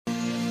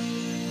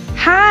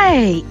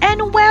Hi,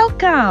 and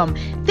welcome.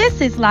 This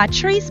is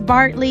Latrice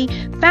Bartley,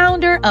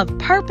 founder of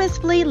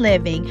Purposefully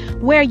Living,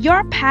 where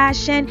your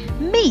passion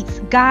meets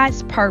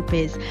God's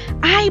purpose.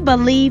 I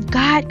believe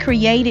God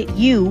created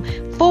you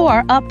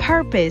for a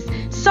purpose.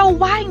 So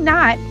why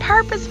not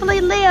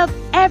purposefully live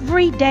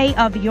every day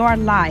of your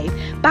life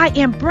by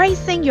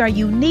embracing your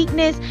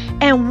uniqueness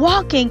and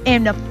walking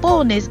in the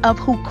fullness of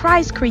who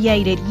Christ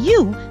created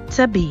you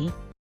to be?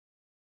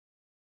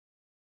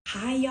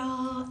 Hi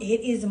y'all,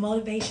 it is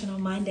Motivational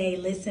Monday.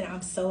 Listen,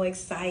 I'm so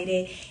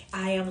excited.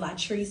 I am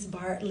Latrice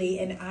Bartley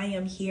and I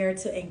am here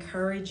to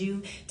encourage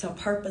you to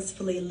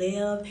purposefully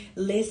live.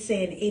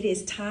 Listen, it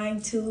is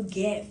time to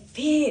get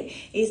fit.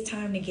 It's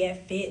time to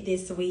get fit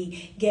this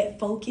week. Get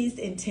focused,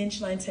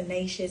 intentional, and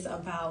tenacious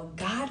about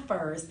God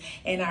first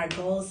and our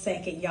goals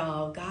second,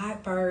 y'all. God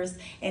first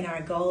and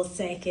our goals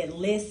second.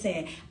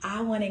 Listen,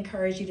 I want to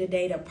encourage you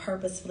today to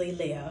purposefully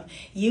live.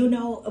 You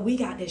know, we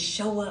got to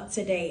show up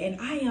today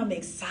and I am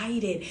excited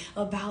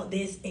about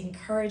this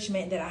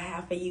encouragement that I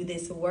have for you,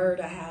 this word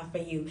I have for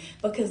you.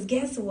 Because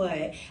guess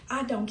what?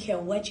 I don't care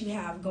what you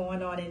have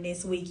going on in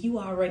this week. You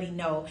already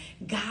know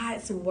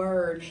God's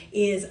word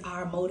is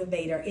our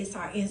motivator. It's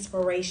our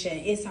inspiration.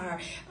 It's our,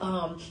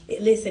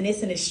 listen,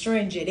 it's an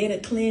astringent. It'll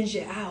cleanse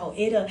you out.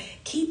 It'll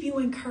keep you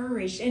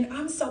encouraged. And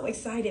I'm so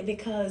excited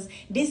because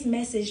this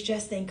message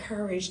just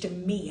encouraged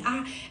me.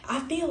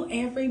 I feel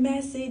every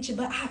message,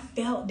 but I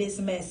felt this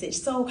message.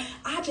 So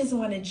I just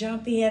want to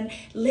jump in.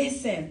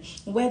 Listen,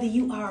 whether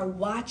you are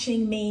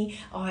watching me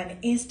on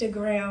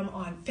Instagram,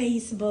 on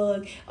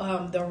Facebook,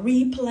 the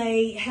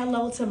replay,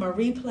 hello to my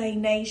replay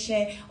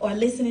nation, or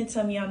listening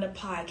to me on the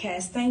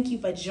podcast, thank you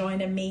for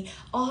joining me.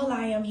 All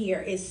I am here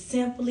is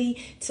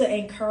simply to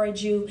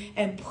encourage you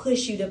and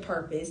push you to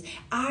purpose.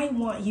 I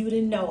want you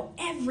to know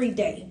every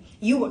day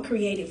you were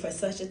created for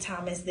such a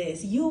time as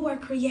this. You were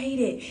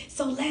created.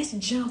 So let's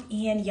jump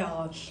in,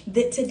 y'all.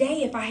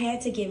 Today, if I had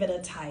to give it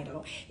a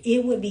title,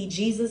 it would be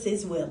Jesus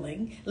is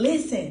Willing.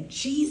 Listen,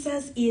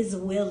 Jesus is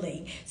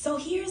willing. So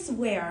here's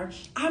where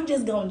I'm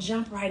just going to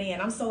jump right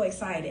in. I'm so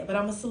excited, but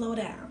I'm going to slow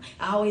down.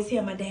 I always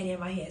hear my daddy in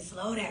my head,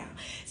 slow down.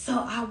 So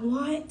I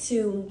want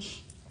to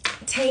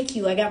take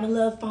you, I got my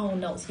little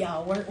phone notes,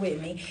 y'all, work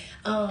with me.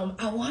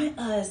 I want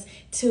us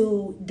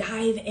to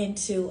dive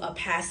into a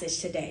passage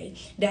today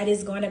that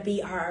is going to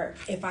be our,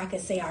 if I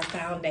could say, our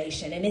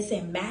foundation. And it's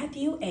in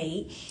Matthew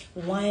 8,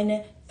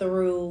 1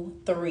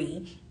 through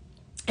 3.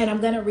 And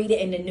I'm going to read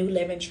it in the New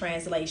Living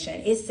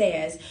Translation. It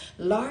says,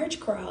 large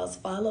crowds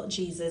followed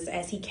Jesus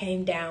as he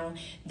came down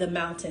the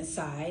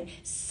mountainside.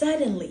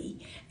 Suddenly,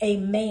 a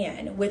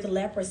man with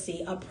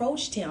leprosy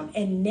approached him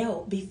and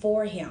knelt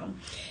before him.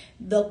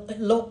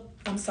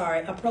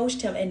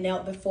 Approached him and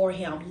knelt before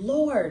him.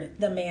 Lord,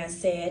 the man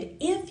said,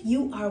 if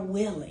you are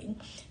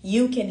willing,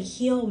 you can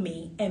heal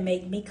me and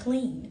make me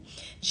clean.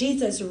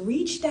 Jesus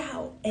reached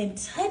out and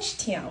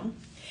touched him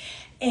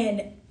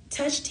and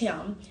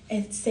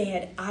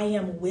said, I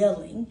am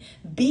willing,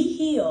 be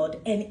healed.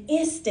 And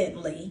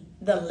instantly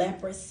the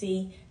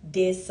leprosy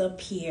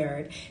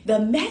disappeared. The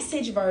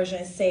Message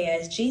version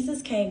says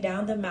Jesus came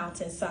down the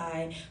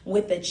mountainside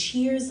with the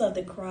cheers of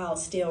the crowd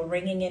still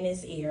ringing in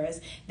his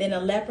ears. Then a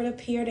leper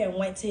appeared and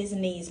went to his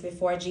knees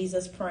before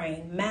Jesus,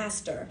 praying,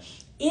 Master,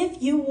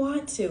 if you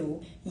want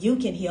to, you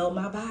can heal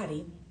my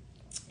body.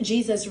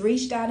 Jesus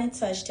reached out and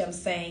touched him,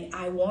 saying,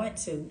 I want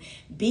to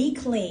be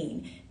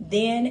clean.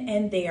 Then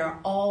and there,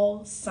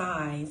 all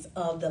signs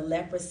of the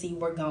leprosy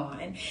were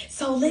gone.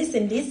 So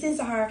listen, this is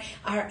our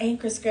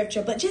anchor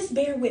scripture, but just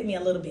bear with me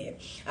a little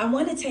bit. I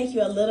want to take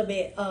you a little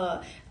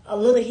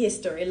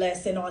history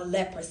lesson on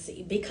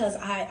leprosy, because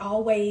I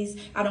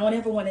don't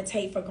ever want to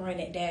take for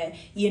granted that,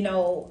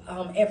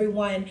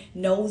 everyone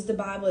knows the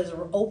Bible, is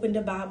open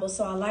to Bible.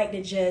 So I like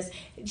to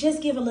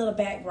just give a little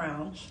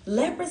background.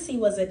 Leprosy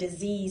was a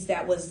disease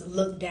that was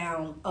looked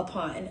down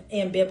upon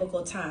in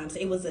biblical times.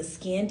 It was a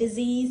skin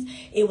disease.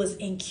 It was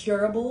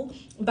incurable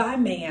by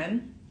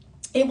man.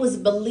 It was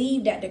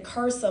believed that the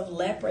curse of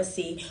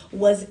leprosy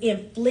was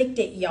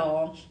inflicted,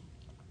 y'all,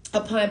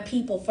 upon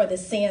people for the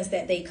sins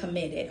that they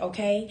committed,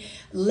 okay?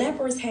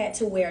 Lepers had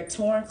to wear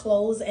torn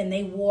clothes and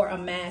they wore a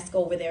mask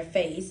over their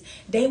face.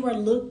 They were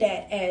looked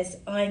at as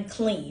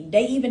unclean.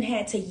 They even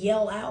had to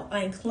yell out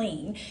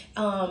unclean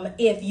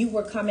if you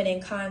were coming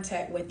in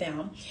contact with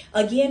them.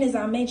 Again, as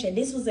I mentioned,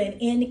 this was an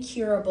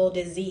incurable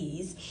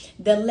disease.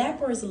 The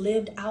lepers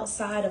lived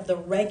outside of the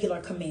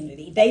regular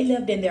community. They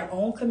lived in their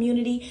own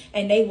community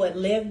and they would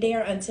live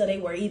there until they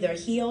were either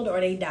healed or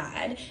they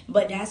died,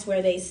 but that's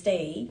where they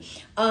stayed.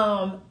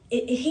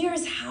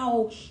 Here's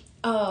how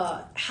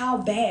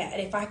bad,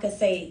 if I could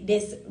say,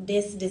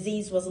 this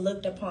disease was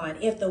looked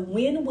upon. If the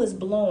wind was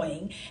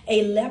blowing,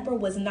 a leper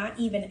was not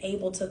even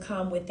able to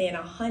come within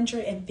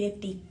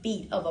 150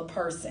 feet of a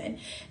person.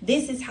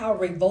 This is how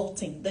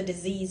revolting the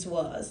disease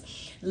was.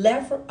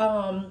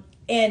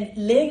 And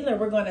later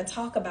we're going to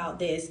talk about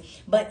this,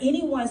 but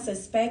anyone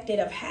suspected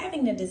of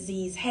having the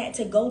disease had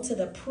to go to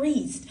the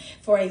priest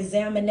for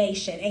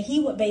examination, and he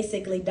would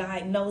basically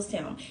diagnose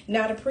him.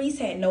 Now the priest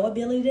had no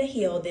ability to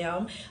heal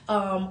them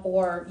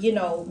or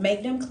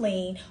make them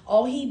clean.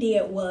 All he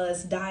did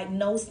was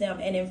diagnose them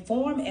and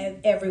inform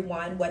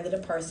everyone whether the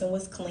person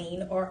was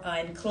clean or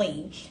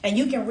unclean. And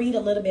you can read a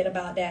little bit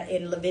about that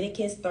in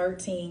Leviticus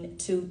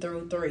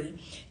 13:2-3.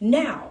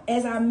 Now,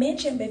 as I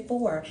mentioned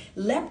before,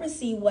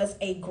 leprosy was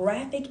a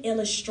graphic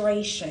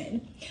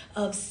illustration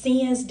of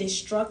sin's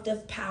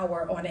destructive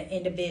power on an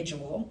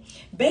individual.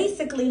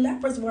 Basically,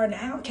 lepers were an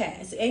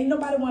outcast. Ain't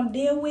nobody want to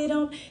deal with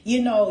them.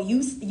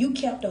 You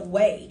kept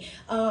away.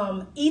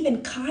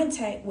 Even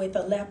contact with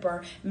a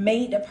leper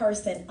made the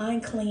person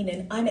unclean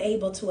and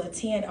unable to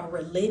attend a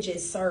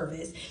religious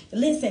service.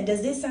 Listen,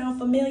 does this sound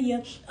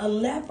familiar? A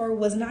leper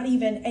was not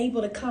even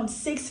able to come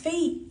 6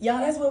 feet. Y'all,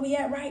 that's where we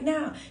at right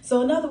now.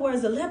 So in other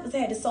words, the lepers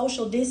had to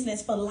social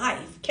distance for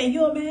life. Can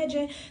you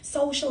imagine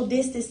social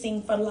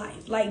distancing for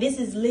life? Like, this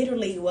is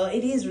literally, well,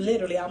 it is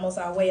literally almost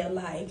our way of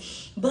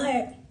life.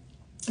 But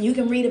you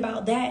can read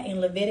about that in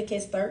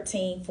Leviticus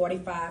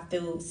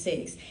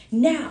 13:45-6.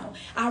 Now,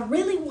 I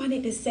really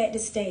wanted to set the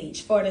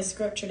stage for the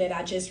scripture that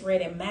I just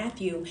read in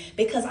Matthew,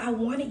 because I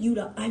wanted you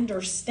to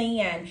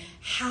understand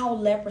how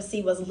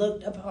leprosy was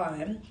looked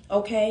upon,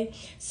 okay?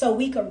 So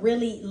we could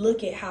really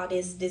look at how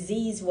this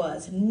disease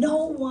was.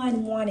 No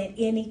one wanted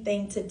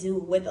anything to do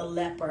with a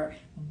leper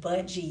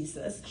but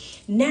Jesus.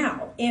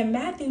 Now, in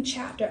Matthew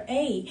chapter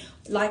 8,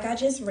 like I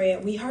just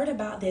read, we heard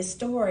about this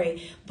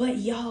story, but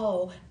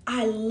y'all,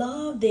 I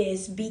love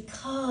this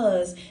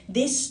because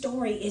this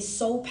story is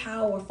so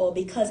powerful,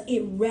 because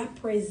it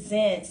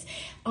represents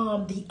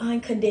the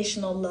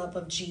unconditional love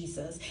of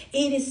Jesus.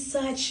 It is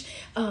such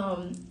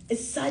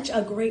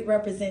a great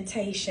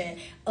representation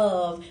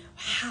of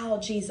how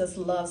Jesus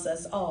loves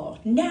us all.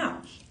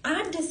 Now,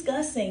 I'm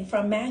discussing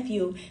from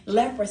Matthew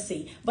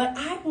leprosy, but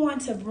I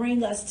want to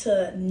bring us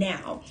to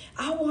now.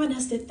 I want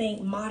us to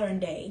think modern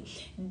day.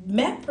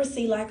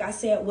 Leprosy, like I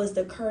said, was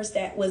the curse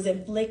that was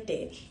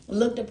inflicted,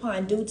 looked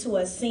upon due to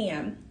a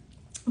sin.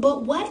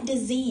 But what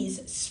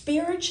disease,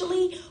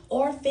 spiritually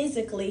or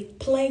physically,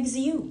 plagues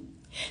you?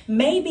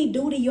 Maybe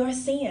due to your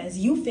sins,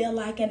 you feel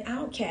like an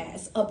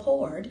outcast,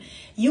 abhorred.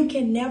 You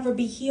can never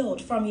be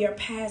healed from your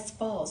past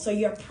faults or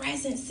your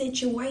present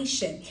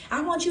situation.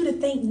 I want you to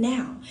think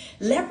now.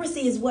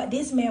 Leprosy is what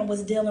this man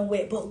was dealing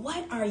with, but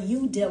what are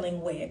you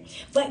dealing with?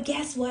 But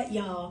guess what,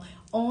 y'all?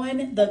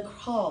 On the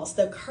cross,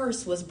 the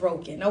curse was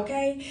broken,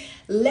 okay?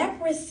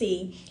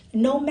 Leprosy,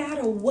 no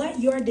matter what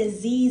your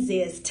disease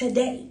is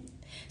today,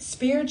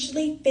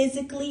 spiritually,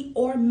 physically,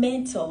 or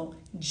mental,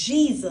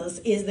 Jesus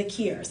is the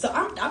cure. So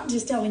I'm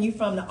just telling you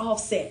from the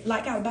offset.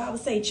 Like our Bible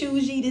say,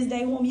 choose ye this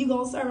day whom you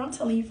gonna serve. I'm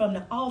telling you from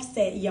the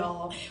offset,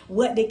 y'all,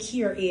 what the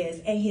cure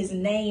is. And his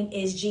name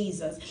is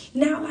Jesus.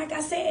 Now, like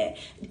I said,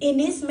 in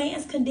this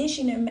man's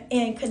condition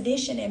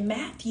in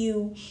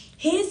Matthew,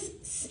 his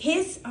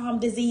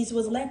disease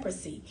was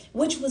leprosy,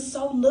 which was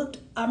so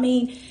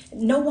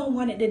no one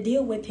wanted to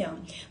deal with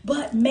him.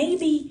 But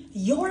maybe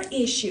your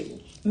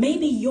issue,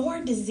 maybe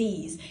your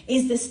disease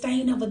is the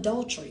stain of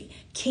adultery,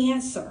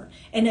 cancer,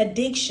 an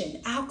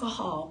addiction,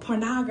 alcohol,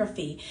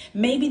 pornography.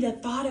 Maybe the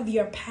thought of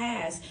your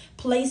past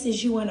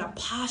places you in a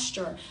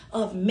posture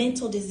of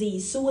mental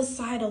disease,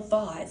 suicidal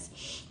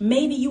thoughts.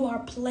 Maybe you are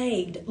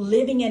plagued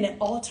living in an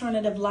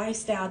alternative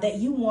lifestyle that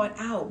you want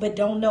out but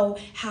don't know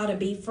how to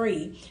be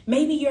free.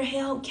 Maybe you're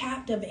held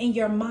captive in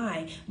your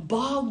mind,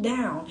 bogged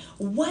down.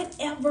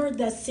 Whatever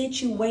the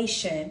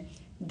situation,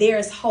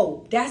 there's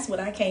hope. That's what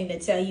I came to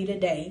tell you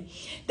today.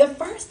 The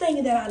first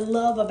thing that I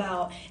love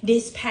about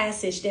this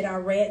passage that I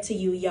read to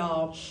you,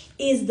 y'all,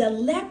 is the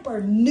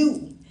leper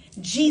knew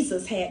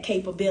Jesus had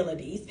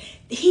capabilities.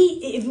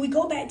 If we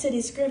go back to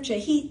this scripture,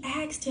 he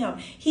asked him,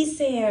 he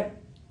said,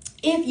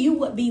 if you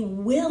would be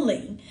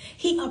willing.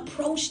 He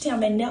approached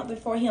him and knelt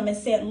before him and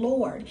said,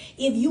 Lord,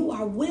 if you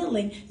are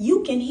willing,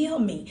 you can heal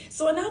me.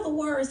 So in other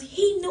words,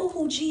 he knew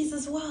who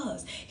Jesus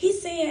was. He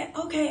said,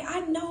 okay,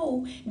 I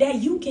know that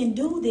you can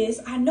do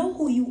this. I know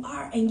who you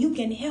are and you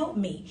can help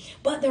me.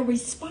 But the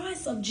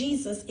response of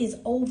Jesus is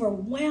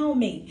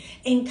overwhelming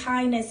in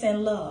kindness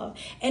and love.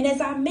 And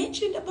as I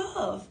mentioned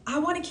above, I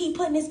want to keep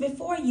putting this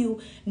before you.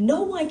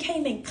 No one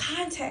came in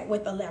contact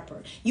with the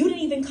leper. You didn't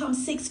even come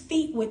 6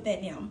 feet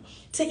within him.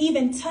 To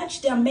even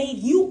touch them made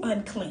you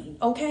unclean,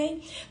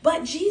 okay?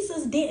 But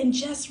Jesus didn't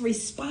just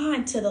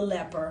respond to the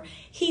leper.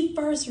 He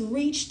first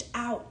reached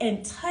out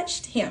and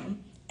touched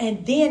him,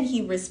 and then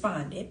he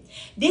responded.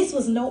 This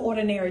was no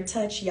ordinary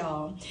touch,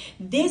 y'all.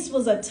 This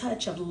was a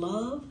touch of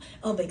love,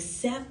 of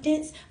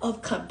acceptance,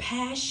 of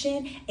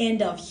compassion,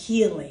 and of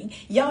healing.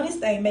 Y'all, this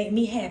thing made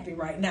me happy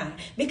right now.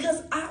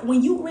 Because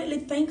when you really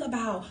think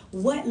about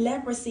what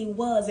leprosy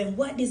was and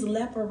what this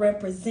leper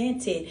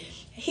represented,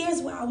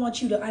 here's where I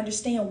want you to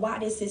understand why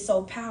this is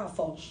so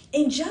powerful.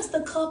 In just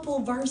a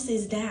couple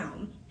verses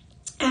down,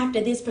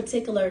 after this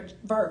particular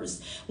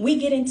verse, we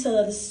get into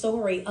the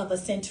story of a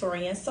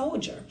centurion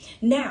soldier.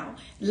 Now,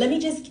 let me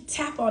just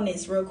tap on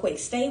this real quick.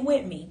 Stay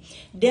with me.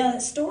 The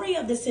story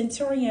of the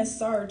centurion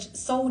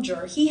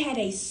soldier, he had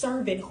a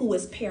servant who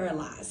was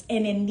paralyzed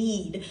and in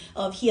need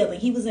of healing.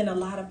 He was in a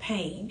lot of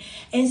pain.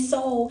 And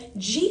so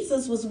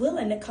Jesus was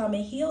willing to come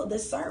and heal the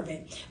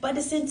servant. But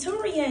the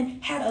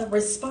centurion had a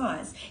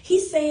response. He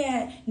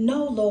said,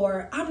 "No,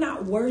 Lord, I'm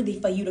not worthy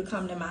for you to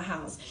come to my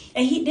house."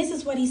 And this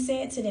is what he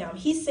said to them.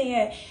 He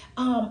said,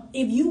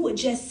 if you would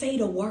just say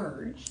the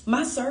word,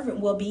 my servant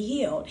will be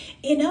healed.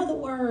 In other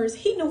words,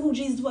 he knew who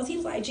Jesus was. He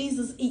was like,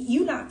 "Jesus,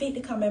 you not fit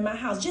to come in my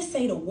house. Just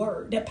say the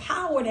word." The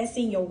power that's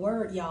in your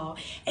word, y'all.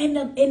 And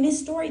this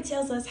story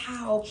tells us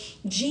how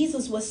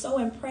Jesus was so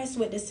impressed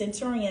with the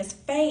centurion's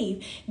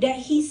faith that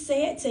he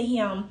said to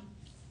him,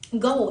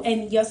 "Go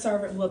and your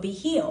servant will be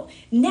healed."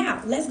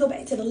 Now, let's go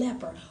back to the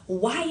leper.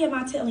 Why am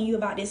I telling you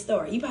about this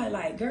story? You probably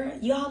like, "Girl,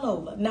 you all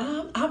over."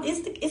 Nah,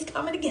 it's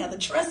coming together.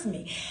 Trust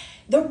me.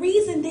 The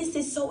reason this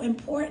is so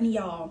important,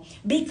 y'all,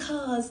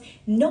 because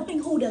knowing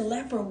who the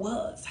leper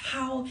was,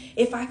 how,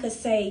 if I could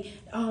say,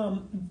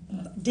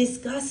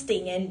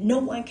 disgusting and no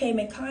one came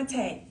in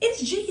contact,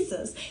 it's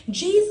Jesus.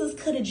 Jesus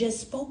could have just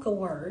spoke a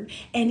word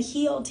and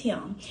healed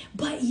him.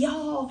 But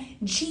y'all,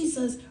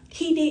 Jesus,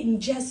 he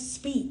didn't just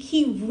speak.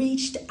 He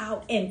reached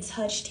out and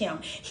touched him.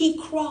 He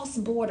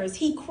crossed borders.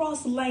 He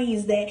crossed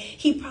lanes that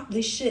he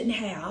probably shouldn't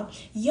have.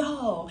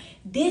 Y'all,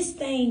 this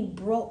thing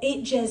broke.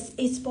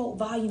 It spoke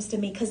volumes to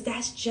me, because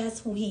that's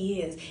just who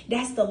he is.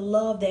 That's the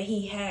love that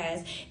he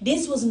has.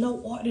 This was no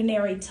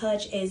ordinary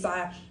touch, as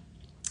I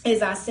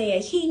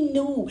said. He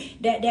knew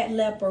that that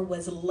leper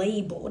was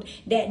labeled,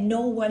 that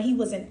he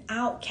was an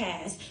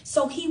outcast.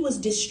 So he was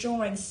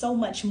destroying so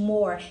much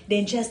more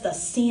than just a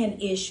sin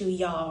issue,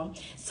 y'all.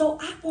 So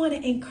I want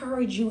to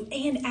encourage you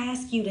and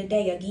ask you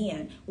today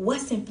again,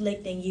 what's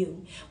inflicting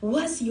you?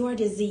 What's your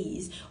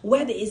disease?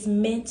 Whether it's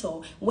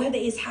mental, whether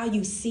it's how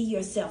you see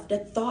yourself, the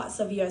thoughts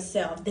of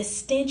yourself, the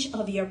stench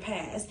of your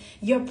past,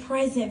 your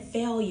present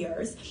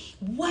failures,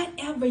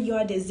 whatever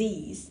your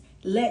disease,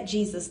 let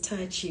Jesus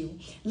touch you.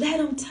 Let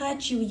him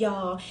touch you,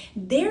 y'all.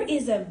 There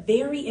is a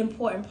very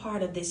important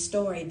part of this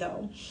story,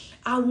 though.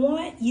 I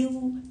want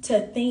you to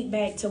think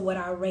back to what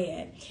I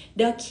read.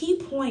 The key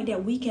point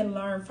that we can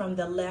learn from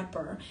the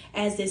leper,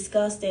 as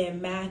discussed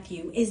in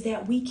Matthew, is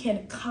that we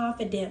can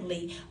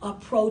confidently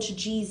approach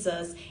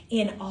Jesus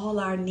in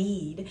all our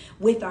need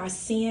with our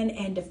sin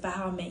and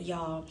defilement,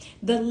 y'all.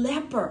 The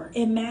leper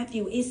in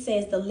Matthew, it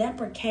says the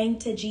leper came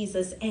to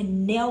Jesus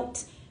and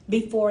knelt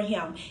before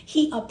him.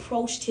 He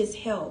approached his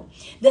help.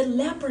 The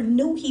leper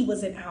knew he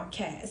was an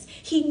outcast.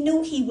 He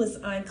knew he was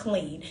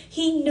unclean.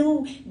 He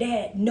knew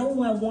that no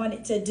one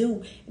wanted to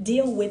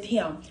deal with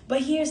him.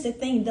 But here's the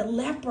thing, the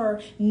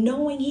leper,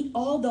 knowing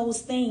all those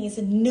things,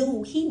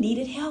 knew he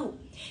needed help.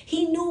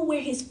 He knew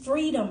where his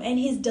freedom and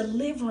his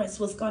deliverance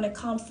was going to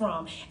come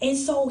from. And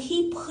so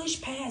he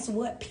pushed past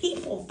what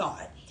people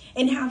thought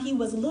and how he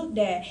was looked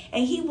at,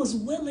 and he was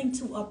willing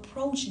to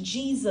approach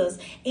Jesus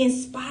in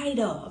spite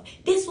of.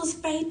 This was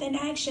faith in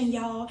action,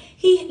 y'all.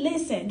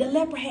 The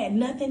leper had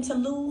nothing to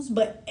lose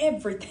but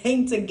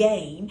everything to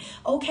gain.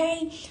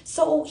 Okay,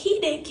 so he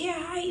didn't care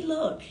how he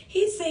looked.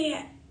 He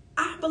said,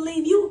 "I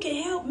believe you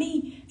can help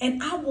me,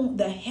 and I want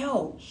the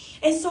help."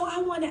 And so I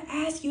want to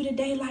ask you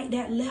today, like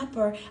that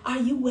leper, are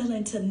you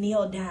willing to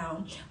kneel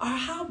down? Or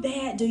how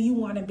bad do you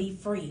want to be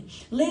free?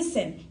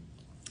 Listen.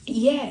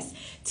 Yes,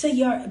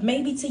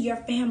 maybe to your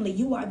family,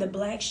 you are the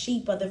black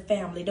sheep of the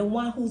family, the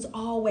one who's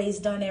always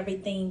done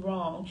everything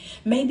wrong.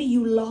 Maybe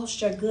you lost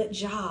your good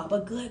job, a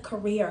good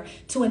career,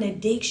 to an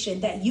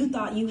addiction that you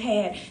thought you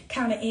had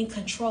kind of in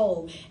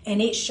control,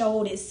 and it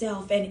showed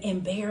itself and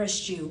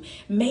embarrassed you.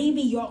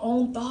 Maybe your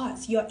own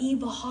thoughts, your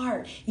evil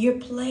heart, you're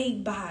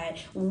plagued by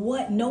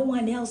what no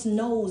one else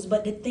knows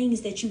but the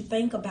things that you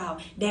think about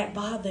that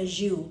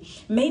bothers you.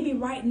 Maybe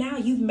right now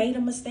you've made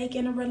a mistake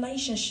in a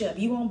relationship.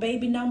 You on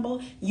baby number,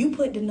 you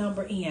put the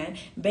number in.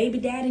 Baby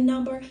daddy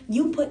number,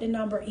 you put the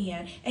number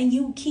in. And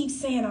you keep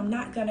saying, "I'm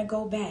not going to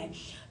go back."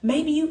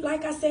 Maybe you,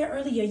 like I said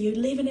earlier, you're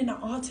living in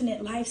an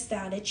alternate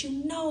lifestyle that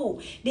you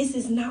know this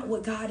is not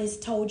what God has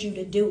told you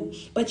to do,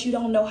 but you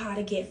don't know how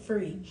to get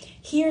free.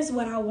 Here's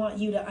what I want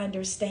you to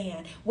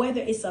understand.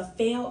 Whether it's a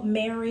failed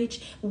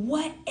marriage,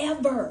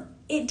 whatever,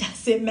 it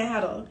doesn't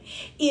matter.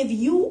 If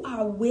you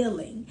are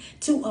willing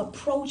to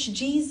approach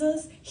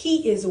Jesus,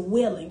 he is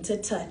willing to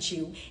touch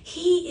you.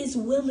 He is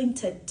willing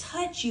to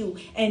touch you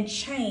and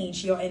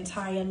change your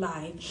entire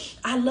life.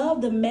 I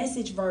love the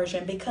Message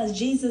version because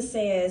Jesus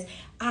says,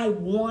 "I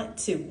want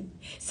to."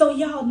 So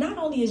y'all, not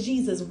only is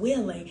Jesus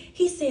willing,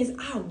 he says,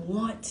 "I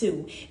want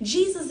to."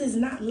 Jesus is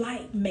not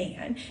like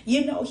man.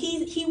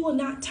 He will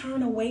not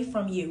turn away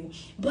from you.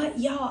 But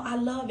y'all, I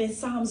love in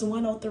Psalms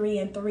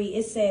 103:3,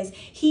 it says,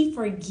 he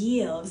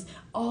forgives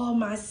all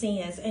my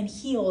sins and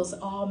heals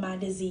all my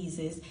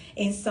diseases.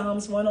 In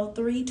Psalms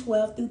 103,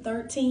 12 through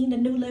 13, the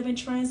New Living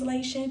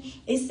Translation,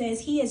 it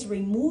says he has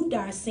removed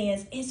our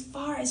sins as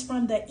far as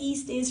from the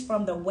east is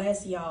from the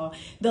west, y'all.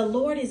 The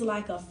Lord is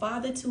like a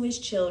father to his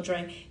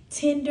children,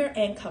 tender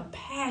and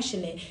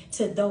compassionate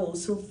to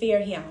those who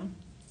fear him.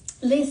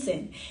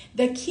 Listen,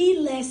 the key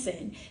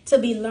lesson to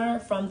be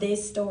learned from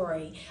this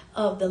story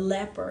of the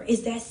leper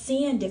is that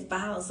sin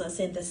defiles us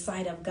in the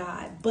sight of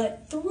God,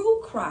 but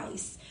through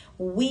Christ,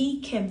 we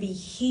can be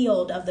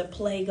healed of the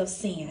plague of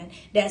sin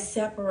that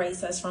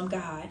separates us from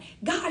God.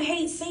 God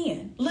hates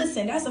sin.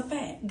 Listen, that's a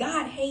fact.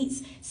 God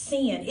hates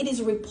sin. It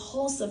is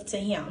repulsive to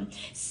him.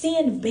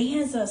 Sin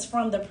bans us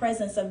from the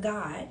presence of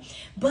God.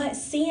 But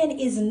sin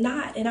is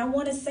not, and I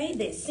want to say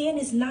this, sin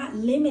is not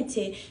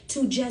limited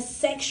to just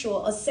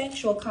sexual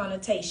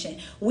connotation.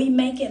 We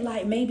make it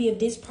like maybe if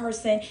this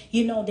person,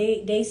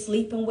 they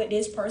sleeping with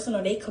this person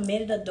or they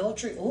committed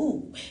adultery,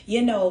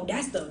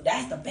 that's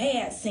the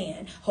bad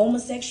sin.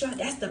 Homosexuality,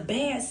 that's the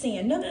bad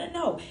sin.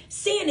 No.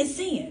 Sin is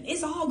sin.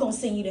 It's all going to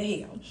send you to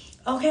hell.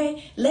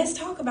 Okay, let's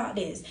talk about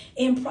this.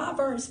 In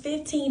Proverbs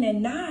 15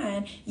 and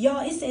 9, y'all,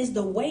 it says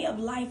the way of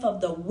life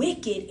of the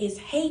wicked is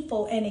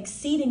hateful and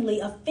exceedingly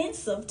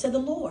offensive to the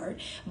Lord,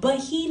 but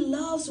he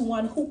loves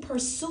one who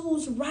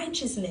pursues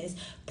righteousness,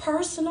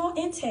 personal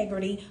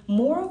integrity,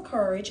 moral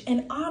courage,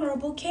 and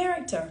honorable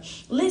character.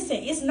 Listen,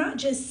 it's not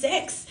just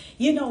sex,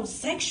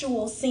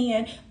 sexual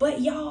sin,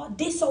 but y'all,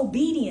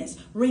 disobedience,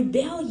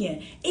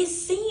 rebellion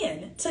is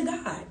sin to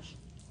God.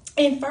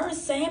 In 1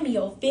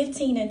 Samuel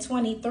 15 and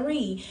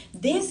 23,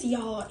 this,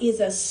 y'all, is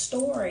a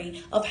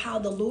story of how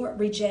the Lord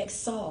rejects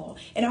Saul.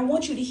 And I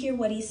want you to hear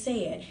what he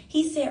said.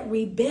 He said,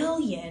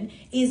 rebellion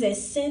is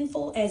as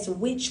sinful as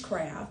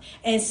witchcraft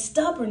and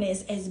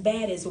stubbornness as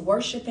bad as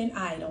worshiping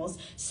idols.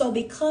 So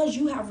because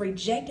you have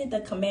rejected the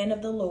command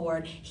of the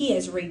Lord, he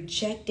has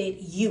rejected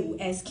you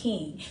as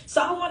king.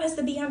 So I want us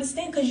to be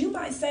understand, because you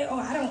might say,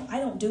 I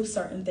don't do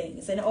certain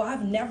things. And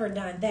I've never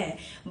done that.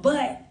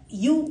 But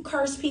you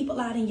curse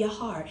people out in your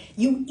heart.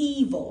 You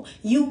evil.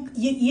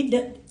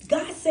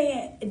 God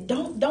said,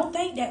 don't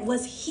think that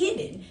was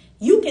hidden.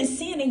 You can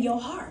sin in your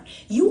heart.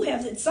 You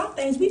have some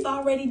things, we've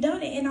already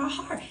done it in our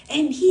heart.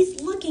 And he's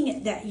looking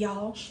at that,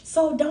 y'all.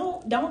 So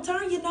don't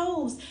turn your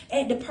nose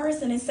at the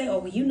person and say,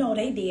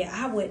 they did.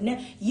 I would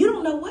never. You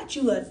don't know what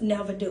you would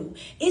never do.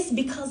 It's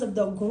because of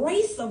the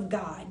grace of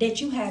God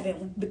that you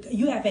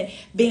haven't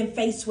been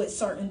faced with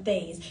certain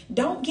things.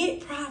 Don't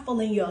get prideful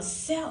in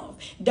yourself.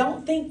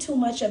 Don't think too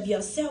much of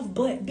yourself,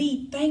 but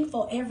be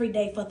thankful every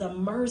day for the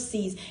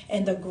mercies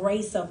and the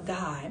grace of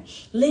God.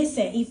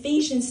 Listen,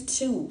 Ephesians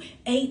 2,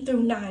 8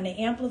 through 9, the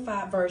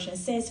Amplified Version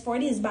says, for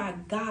it is by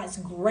God's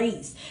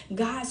grace,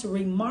 God's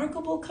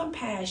remarkable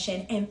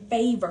compassion and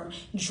favor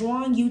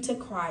drawing you to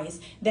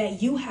Christ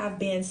that you have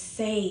been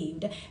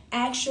saved,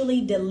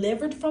 actually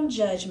delivered from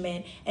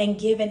judgment and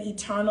given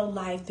eternal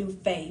life through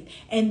faith.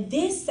 And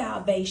this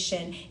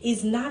salvation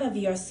is not of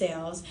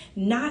yourselves,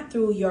 not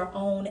through your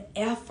own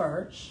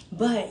effort,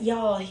 but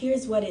y'all,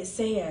 here's what it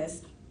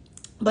says.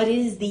 But it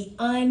is the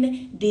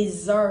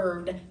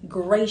undeserved,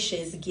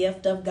 gracious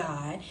gift of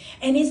God.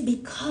 And it's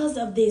because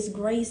of this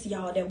grace,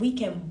 y'all, that we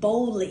can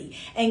boldly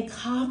and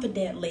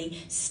confidently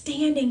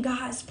stand in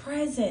God's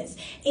presence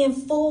in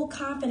full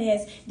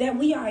confidence that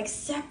we are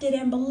accepted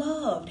and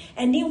beloved.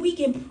 And then we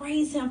can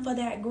praise him for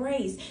that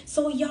grace.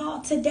 So,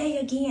 y'all, today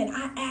again,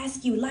 I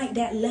ask you, like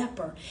that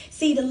leper.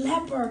 See, the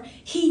leper,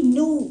 he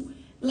knew,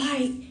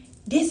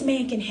 this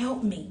man can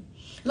help me.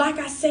 Like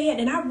I said,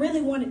 and I really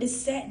wanted to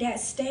set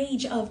that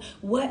stage of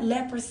what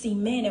leprosy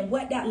meant and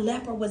what that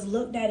leper was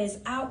looked at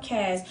as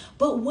outcast.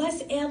 But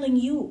what's ailing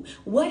you?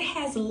 What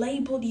has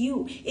labeled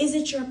you? Is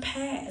it your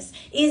past?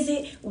 Is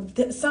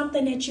it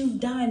something that you've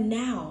done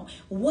now?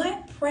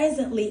 What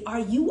presently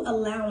are you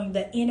allowing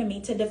the enemy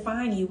to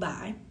define you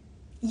by?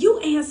 You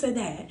answer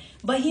that.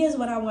 But here's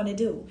what I want to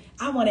do.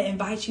 I want to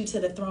invite you to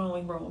the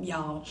throne room,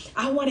 y'all.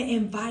 I want to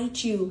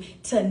invite you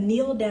to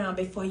kneel down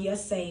before your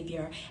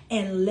Savior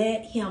and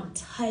let him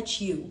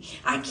touch you.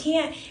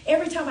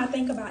 Every time I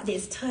think about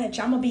this touch,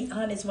 I'm going to be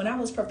honest. When I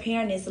was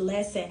preparing this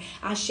lesson,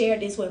 I shared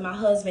this with my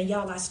husband.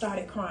 Y'all, I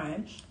started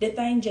crying. The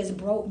thing just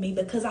broke me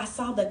because I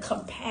saw the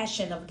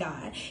compassion of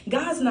God.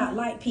 God's not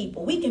like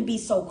people. We can be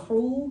so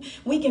cruel.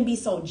 We can be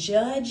so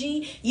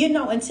judgy,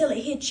 until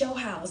it hits your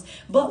house.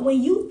 But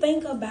when you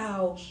think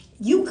about,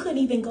 you couldn't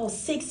even go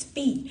 6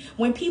 feet.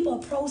 When people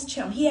approached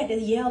him, he had to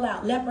yell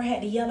out, leper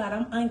had to yell out,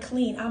 I'm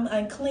unclean, I'm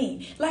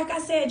unclean. Like I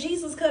said,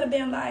 Jesus could have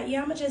been like,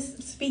 I'm going to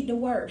just speak the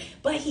word.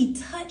 But he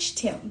touched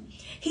him.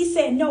 He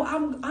said, no,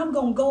 I'm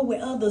going to go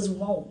where others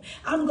won't.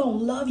 I'm going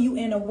to love you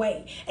in a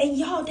way. And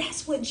y'all,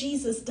 that's what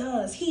Jesus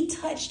does. He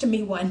touched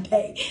me one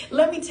day.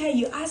 Let me tell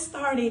you,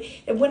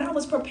 when I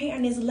was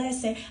preparing this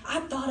lesson, I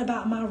thought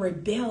about my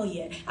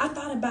rebellion. I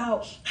thought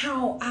about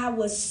how I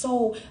was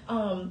so,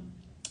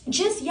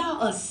 Just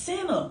y'all a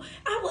sinner.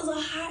 I was a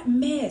hot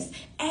mess.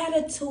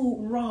 Attitude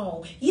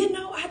wrong.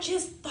 I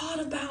just thought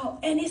about,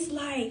 and it's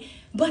like,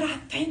 but I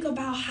think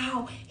about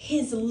how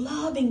his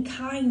loving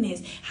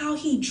kindness, how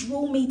he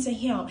drew me to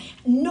him,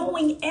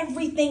 knowing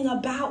everything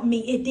about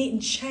me, it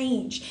didn't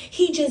change.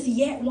 He just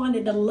yet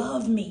wanted to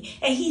love me,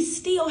 and he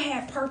still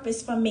had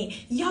purpose for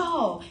me.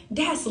 Y'all,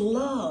 that's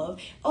love.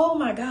 Oh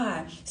my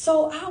God.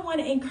 So I want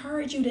to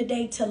encourage you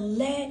today to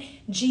let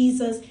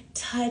Jesus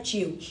touch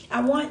you.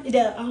 I'm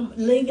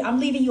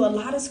leaving you a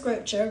lot of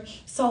scripture,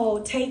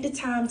 so take the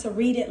time to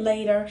read it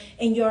later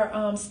in your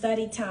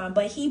study time.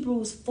 But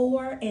Hebrews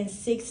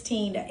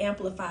 4:16, the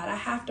Amplified, I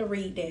have to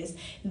read this.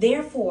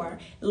 Therefore,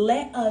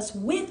 let us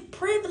with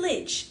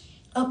privilege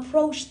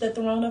approach the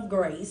throne of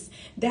grace.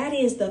 That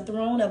is the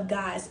throne of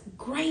God's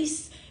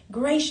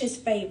gracious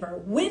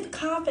favor, with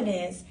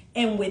confidence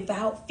and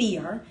without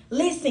fear.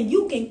 Listen,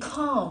 you can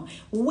come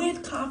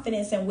with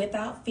confidence and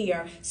without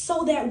fear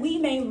so that we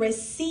may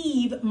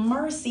receive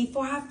mercy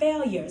for our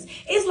failures.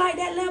 It's like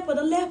that leper.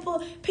 The leper,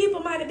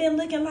 people might have been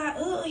looking like,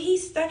 oh,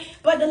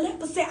 but the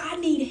leper said, I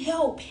need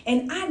help,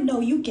 and I know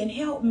you can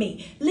help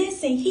me.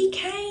 Listen, he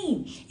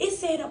came. It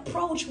said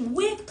approach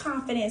with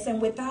confidence and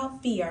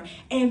without fear,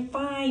 and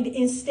find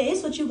instead,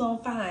 it's what you're going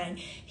to find,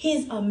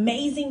 his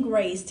amazing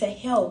grace to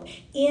help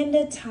in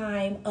the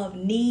time of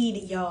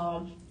need,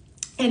 y'all.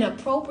 An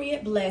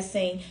appropriate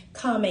blessing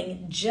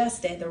coming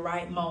just at the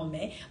right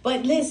moment.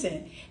 But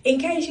listen, in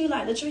case you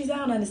like, Latrice, I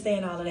don't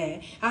understand all of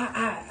that.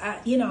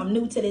 I'm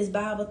new to this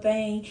Bible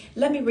thing.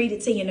 Let me read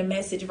it to you in the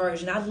Message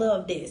version. I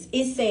love this.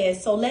 It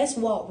says, so let's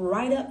walk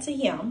right up to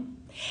him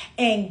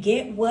and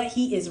get what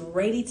he is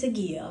ready to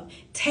give.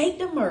 Take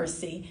the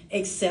mercy,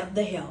 accept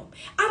the help.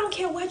 I don't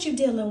care what you're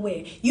dealing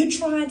with. You're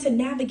trying to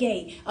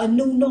navigate a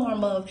new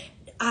norm of,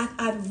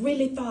 I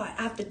really thought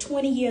after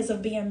 20 years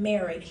of being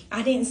married,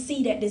 I didn't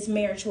see that this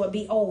marriage would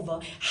be over.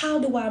 How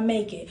do I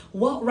make it?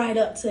 Walk right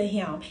up to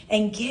him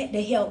and get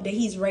the help that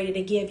he's ready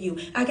to give you.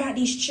 I got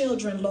these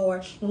children,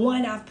 Lord.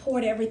 One, I've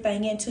poured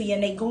everything into you,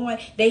 and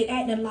they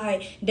acting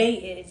like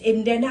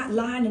they're not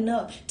lining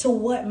up to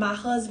what my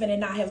husband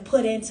and I have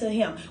put into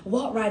him.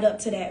 Walk right up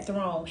to that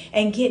throne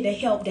and get the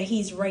help that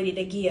he's ready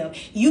to give.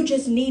 You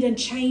just need a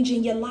change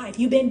in your life.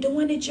 You've been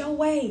doing it your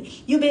way.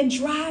 You've been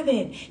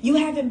driving. You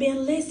haven't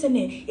been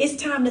listening.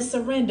 It's time to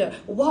surrender.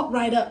 Walk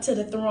right up to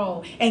the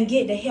throne and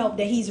get the help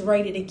that he's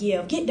ready to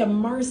give. Get the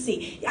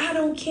mercy. I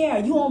don't care.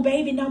 You on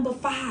baby number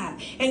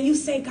 5 and you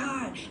say,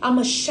 God, I'm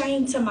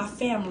ashamed to my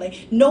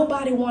family.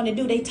 Nobody want to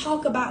do. They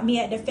talk about me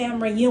at the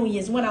family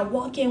reunions. When I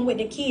walk in with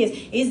the kids,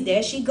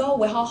 there she go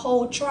with her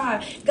whole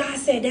tribe. God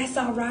said, that's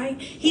all right.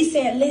 He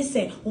said,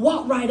 listen,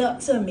 walk right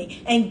up to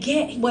me and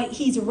get what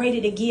he's ready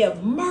to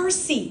give.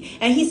 Mercy.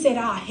 And he said,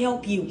 I'll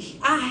help you.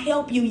 I'll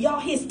help you. Y'all,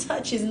 his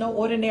touch is no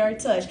ordinary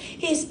touch.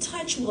 His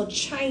touch will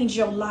change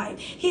your life.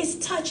 His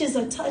touch is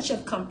a touch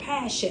of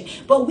compassion.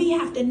 But we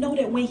have to know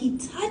that when he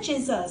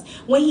touches us,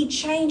 when he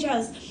changes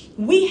us,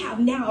 we have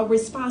now a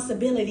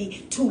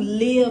responsibility to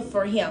live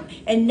for him.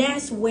 And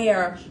that's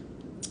where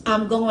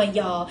I'm going,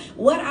 y'all.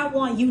 What I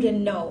want you to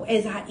know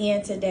as I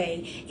end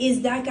today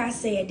is, like I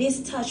said,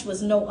 this touch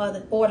was no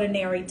other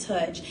ordinary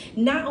touch.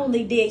 Not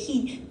only did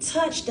he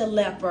touch the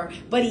leper,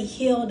 but he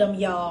healed him,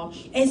 y'all.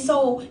 And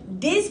so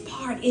this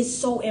part is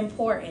so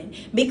important,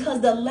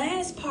 because the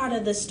last part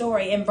of the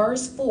story in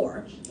verse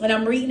 4, and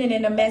I'm reading it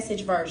in the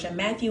Message version,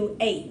 Matthew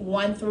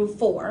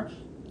 8:1-4.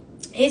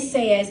 It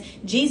says,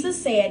 Jesus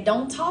said,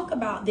 don't talk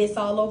about this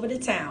all over the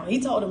town.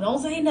 He told them,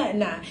 don't say nothing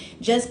now.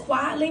 Just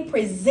quietly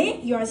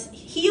present your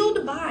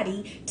healed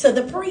body to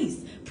the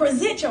priest.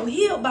 Present your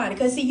healed body.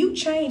 Because see, you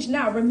changed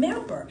now.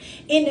 Remember,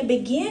 in the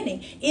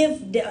beginning, if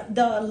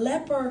the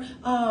leper,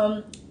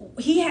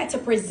 he had to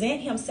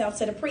present himself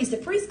to the priest. The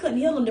priest couldn't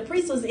heal him. The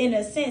priest was, in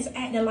a sense,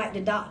 acting like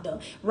the doctor,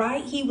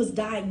 right? He was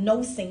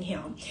diagnosing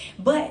him.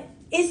 But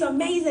it's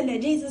amazing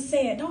that Jesus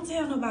said, don't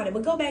tell nobody,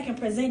 but go back and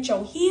present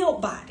your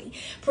healed body.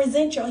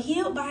 Present your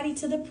healed body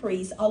to the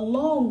priest,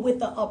 along with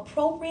the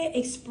appropriate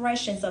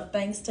expressions of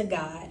thanks to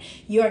God,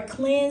 your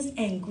cleansed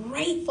and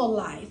grateful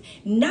life,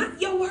 not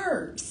your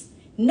words.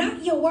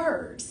 Not your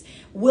words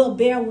will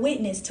bear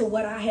witness to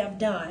what I have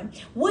done.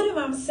 What am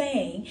I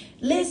saying?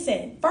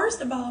 Listen,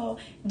 first of all,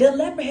 the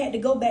leper had to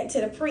go back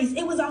to the priest.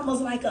 It was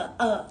almost like a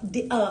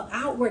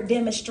outward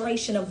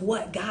demonstration of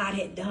what God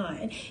had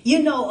done,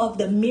 of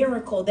the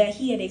miracle that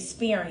he had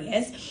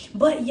experienced.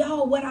 But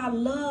y'all, what I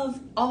love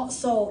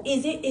also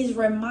is it is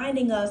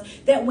reminding us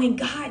that when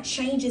God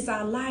changes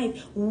our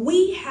life,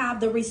 we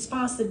have the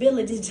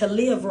responsibility to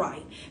live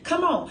right.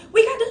 Come on,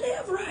 we got to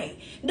live right.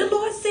 The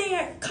Lord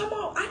said, come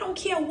on, I don't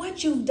care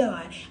what you've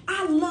done.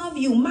 I love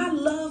you. My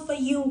love for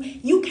you,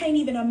 you can't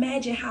even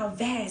imagine how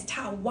vast,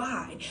 how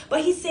wide.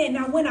 But he said,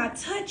 now when I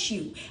touch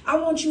you, I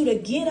want you to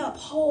get up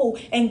whole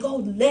and go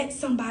let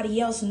somebody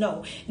else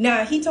know.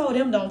 Now, he told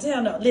them, don't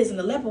tell no. Listen,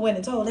 the leper went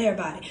and told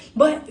everybody.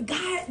 But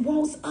God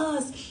wants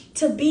us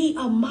to be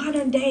a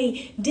modern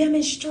day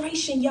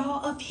demonstration,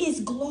 y'all, of his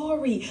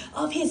glory,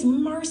 of his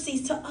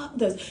mercies to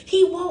others.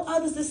 He wants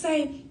others to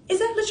say, is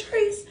that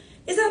Latrice?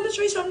 Is that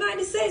Latrice from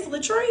 96?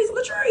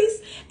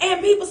 Latrice.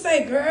 And people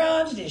say,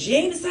 girl, she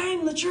ain't the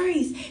same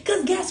Latrice.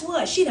 Because guess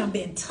what? She done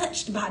been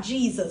touched by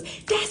Jesus.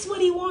 That's what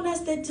he want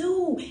us to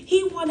do.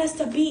 He want us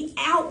to be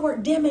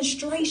outward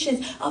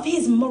demonstrations of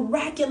his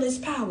miraculous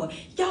power.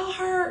 Y'all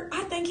heard,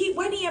 I think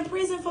wasn't he in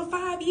prison for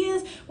 5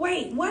 years?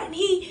 Wait, wasn't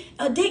he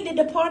addicted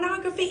to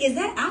pornography? Is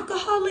that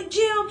alcoholic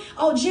Jim?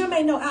 Oh, Jim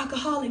ain't no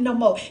alcoholic no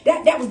more.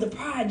 That was the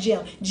pride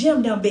Jim.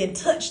 Jim done been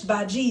touched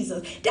by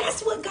Jesus.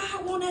 That's what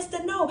God want us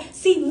to know.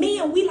 See,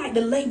 men, we like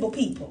to label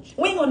people.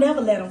 We ain't gonna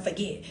never let them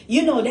forget.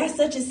 You know, that's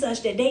such and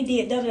such that they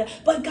did. Da, da, da.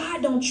 But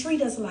God don't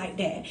treat us like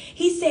that.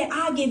 He said,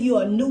 I'll give you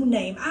a new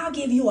name. I'll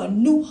give you a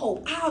new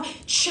hope. I'll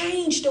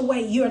change the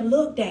way you're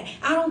looked at.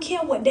 I don't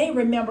care what they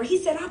remember.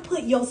 He said, I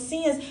put your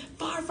sins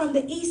far from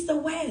the east or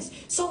west.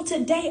 So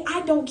today,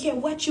 I don't care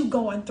what you're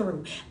going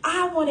through.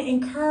 I want to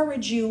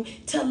encourage you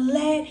to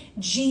let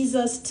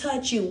Jesus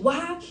touch you.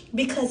 Why?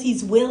 Because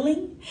he's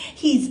willing,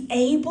 he's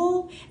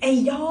able,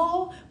 and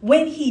y'all,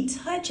 when he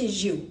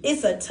touches you,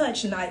 it's a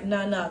touch like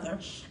none other.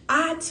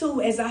 I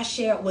too, as I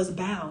shared, was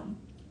bound.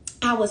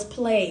 I was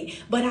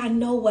plagued, but I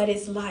know what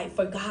it's like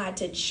for God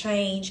to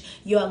change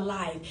your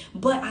life.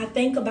 But I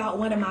think about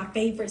one of my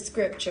favorite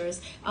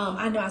scriptures.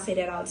 I know I say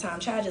that all the time.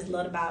 I just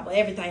love the Bible.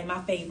 Everything my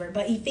favorite.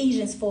 But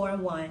Ephesians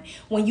 4:1,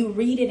 when you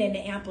read it in the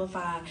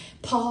Amplified,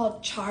 Paul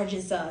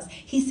charges us.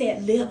 He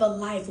said, live a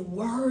life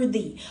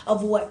worthy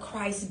of what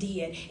Christ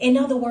did. In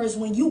other words,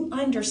 when you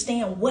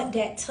understand what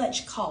that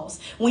touch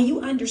costs, when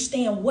you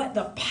understand what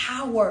the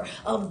power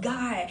of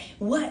God,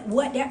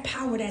 what that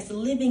power that's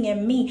living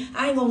in me,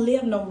 I ain't gonna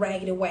live no raggedy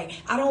way.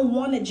 I don't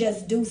want to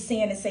just do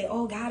sin and say,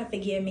 oh, God,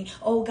 forgive me.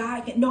 Oh,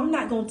 God. No, I'm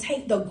not going to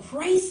take the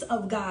grace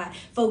of God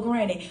for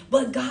granted.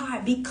 But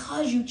God,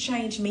 because you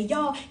changed me,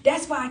 y'all,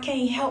 that's why I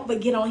can't help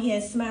but get on here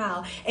and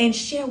smile and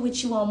share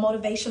with you on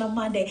Motivational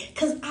Monday,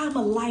 because I'm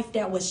a life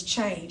that was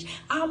changed.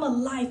 I'm a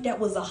life that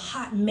was a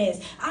hot mess.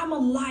 I'm a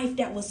life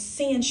that was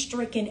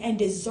sin-stricken and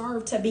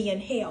deserved to be in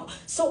hell.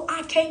 So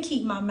I can't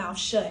keep my mouth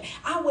shut.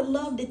 I would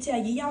love to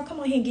tell you, y'all, come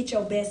on here and get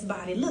your best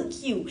body. Look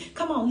cute.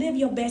 Come on, live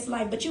your best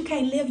life. But you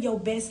can't live your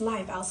best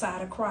life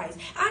outside of Christ.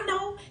 I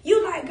know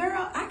you like,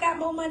 girl, I got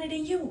more money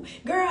than you.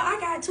 Girl, I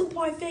got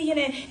 2.5 million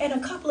and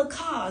a couple of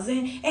cars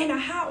and a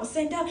house.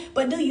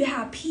 But do you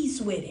have peace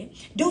with it?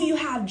 Do you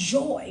have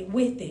joy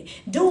with it?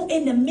 Do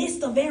in the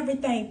midst of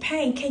everything,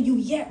 pain, can you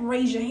yet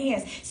raise your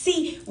hands?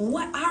 See,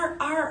 what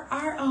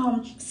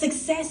our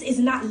success is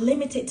not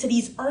limited to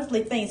these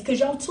earthly things, because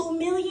your 2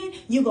 million,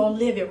 you're going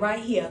to live it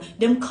right here.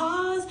 Them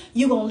cars,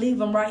 you're going to leave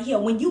them right here.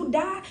 When you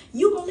die,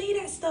 you're going to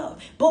leave that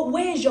stuff. But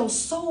where's your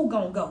soul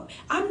going to go?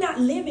 I'm not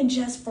living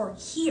just for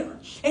here.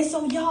 And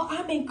so, y'all,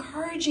 I'm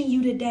encouraging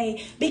you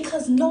today,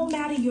 because no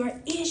matter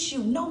your issue,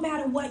 no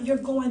matter what you're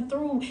going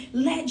through,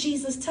 let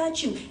Jesus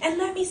touch you. And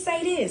let me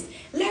say this,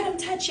 let him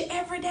touch you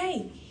every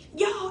day.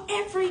 Y'all,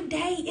 every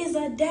day is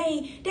a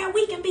day that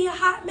we can be a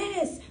hot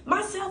mess,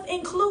 myself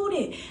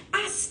included.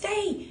 I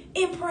stay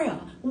in prayer.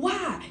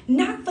 Why?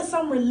 Not for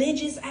some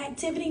religious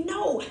activity.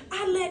 No,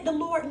 I let the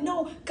Lord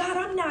know, God,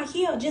 I'm not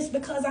here just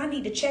because I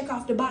need to check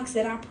off the box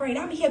that I prayed.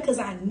 I'm here because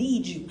I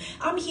need you.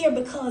 I'm here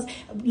because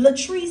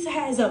Latrice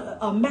has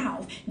a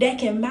mouth that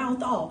can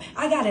mouth off.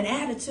 I got an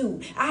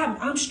attitude.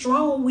 I'm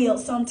strong-willed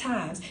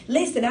sometimes.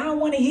 Listen, I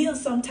don't want to hear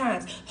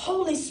sometimes.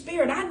 Holy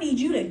Spirit, I need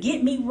you to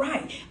get me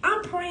right.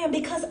 I'm praying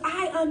because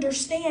I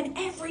understand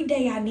every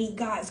day I need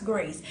God's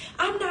grace.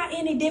 I'm not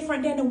any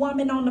different than the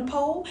woman on the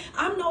pole.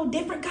 I'm no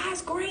different.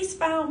 God's grace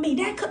found me.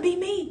 That could be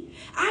me.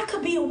 I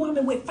could be a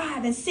woman with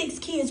 5 and 6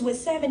 kids with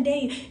 7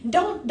 days.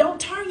 Don't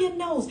turn your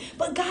nose.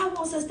 But God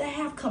wants us to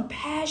have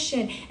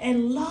compassion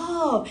and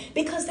love,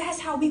 because that's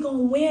how we gonna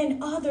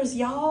win others,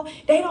 y'all.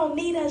 They don't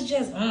need us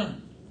just,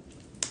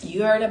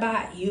 you heard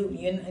about you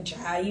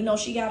child, you know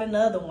she got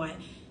another one.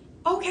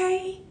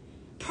 Okay,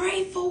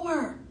 pray for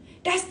her.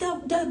 That's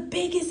the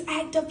biggest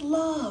act of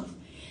love.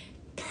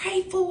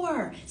 Pray for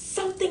her.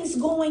 Something's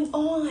going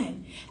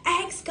on.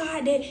 Ask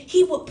God that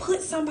he would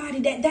put somebody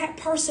that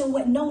person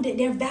would know that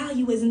their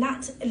value is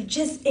not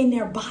just in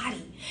their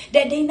body,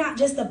 that they're not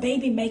just a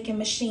baby making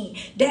machine,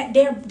 that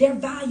their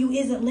value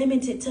isn't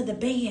limited to the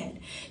bed.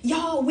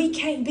 Y'all, we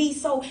can't be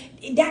so,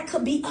 that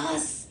could be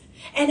us.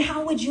 And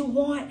how would you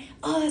want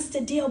us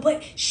to deal?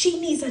 But she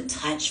needs a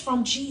touch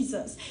from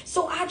Jesus.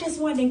 So I just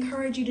want to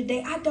encourage you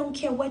today. I don't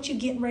care what you're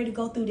getting ready to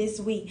go through this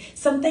week.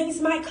 Some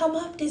things might come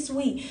up this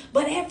week,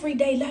 but every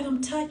day let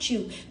him touch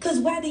you. Because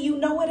whether you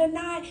know it or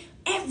not,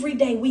 every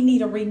day we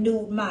need a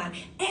renewed mind.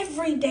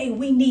 Every day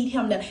we need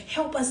him to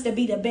help us to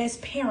be the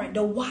best parent,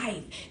 the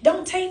wife.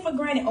 Don't take for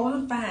granted, oh,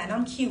 I'm fine,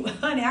 I'm cute.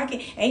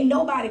 Honey, ain't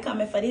nobody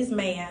coming for this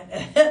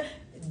man.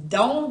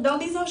 Don't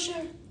be so sure.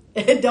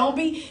 Don't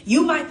be,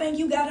 you might think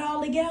you got it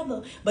all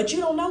together, but you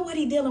don't know what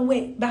he dealing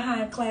with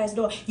behind closed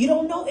door. You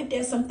don't know if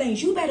there's some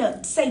things. You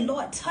better say,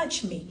 Lord,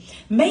 touch me.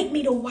 Make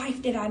me the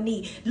wife that I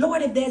need.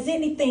 Lord, if there's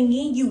anything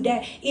in you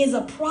that is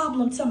a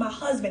problem to my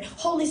husband,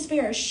 Holy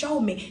Spirit,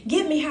 show me.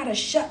 Give me how to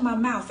shut my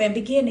mouth and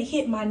begin to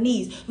hit my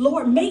knees.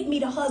 Lord, make me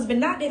the husband.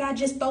 Not that I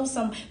just throw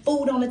some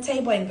food on the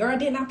table and girl,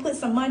 didn't I put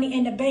some money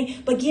in the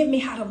bank, but give me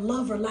how to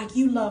love her like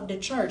you love the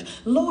church.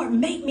 Lord,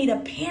 make me the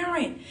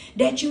parent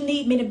that you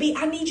need me to be.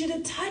 I need you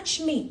to touch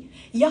me.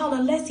 Y'all,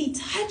 unless he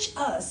touch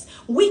us,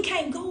 we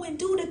can't go and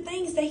do the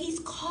things that he's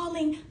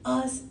calling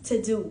us to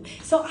do.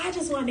 So I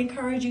just want to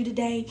encourage you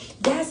today.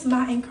 That's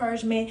my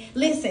encouragement.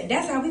 Listen,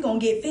 that's how we're going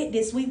to get fit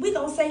this week. We're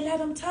going to say,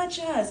 let him touch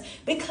us.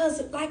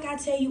 Because like I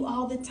tell you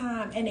all the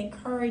time and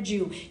encourage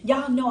you,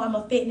 y'all know I'm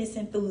a fitness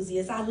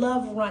enthusiast. I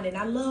love running.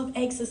 I love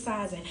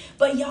exercising.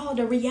 But y'all,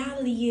 the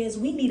reality is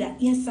we need an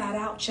inside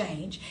out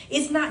change.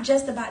 It's not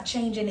just about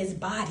changing his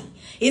body.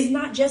 It's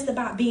not just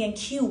about being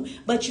cute,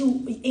 but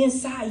you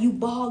inside, you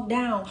bogged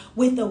down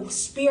with the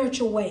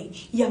spiritual way.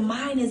 Your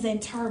mind is in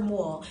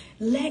turmoil.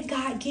 Let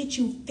God get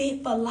you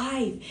fit for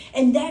life.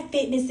 And that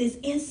fitness is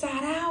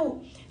inside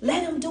out.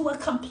 Let him do a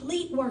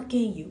complete work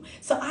in you.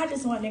 So I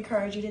just want to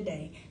encourage you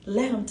today.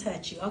 Let him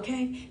touch you,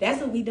 okay? That's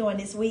what we're doing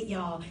this week,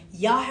 y'all.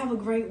 Y'all have a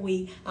great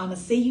week. I'm going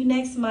to see you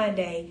next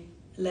Monday.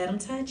 Let him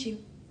touch you.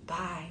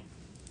 Bye.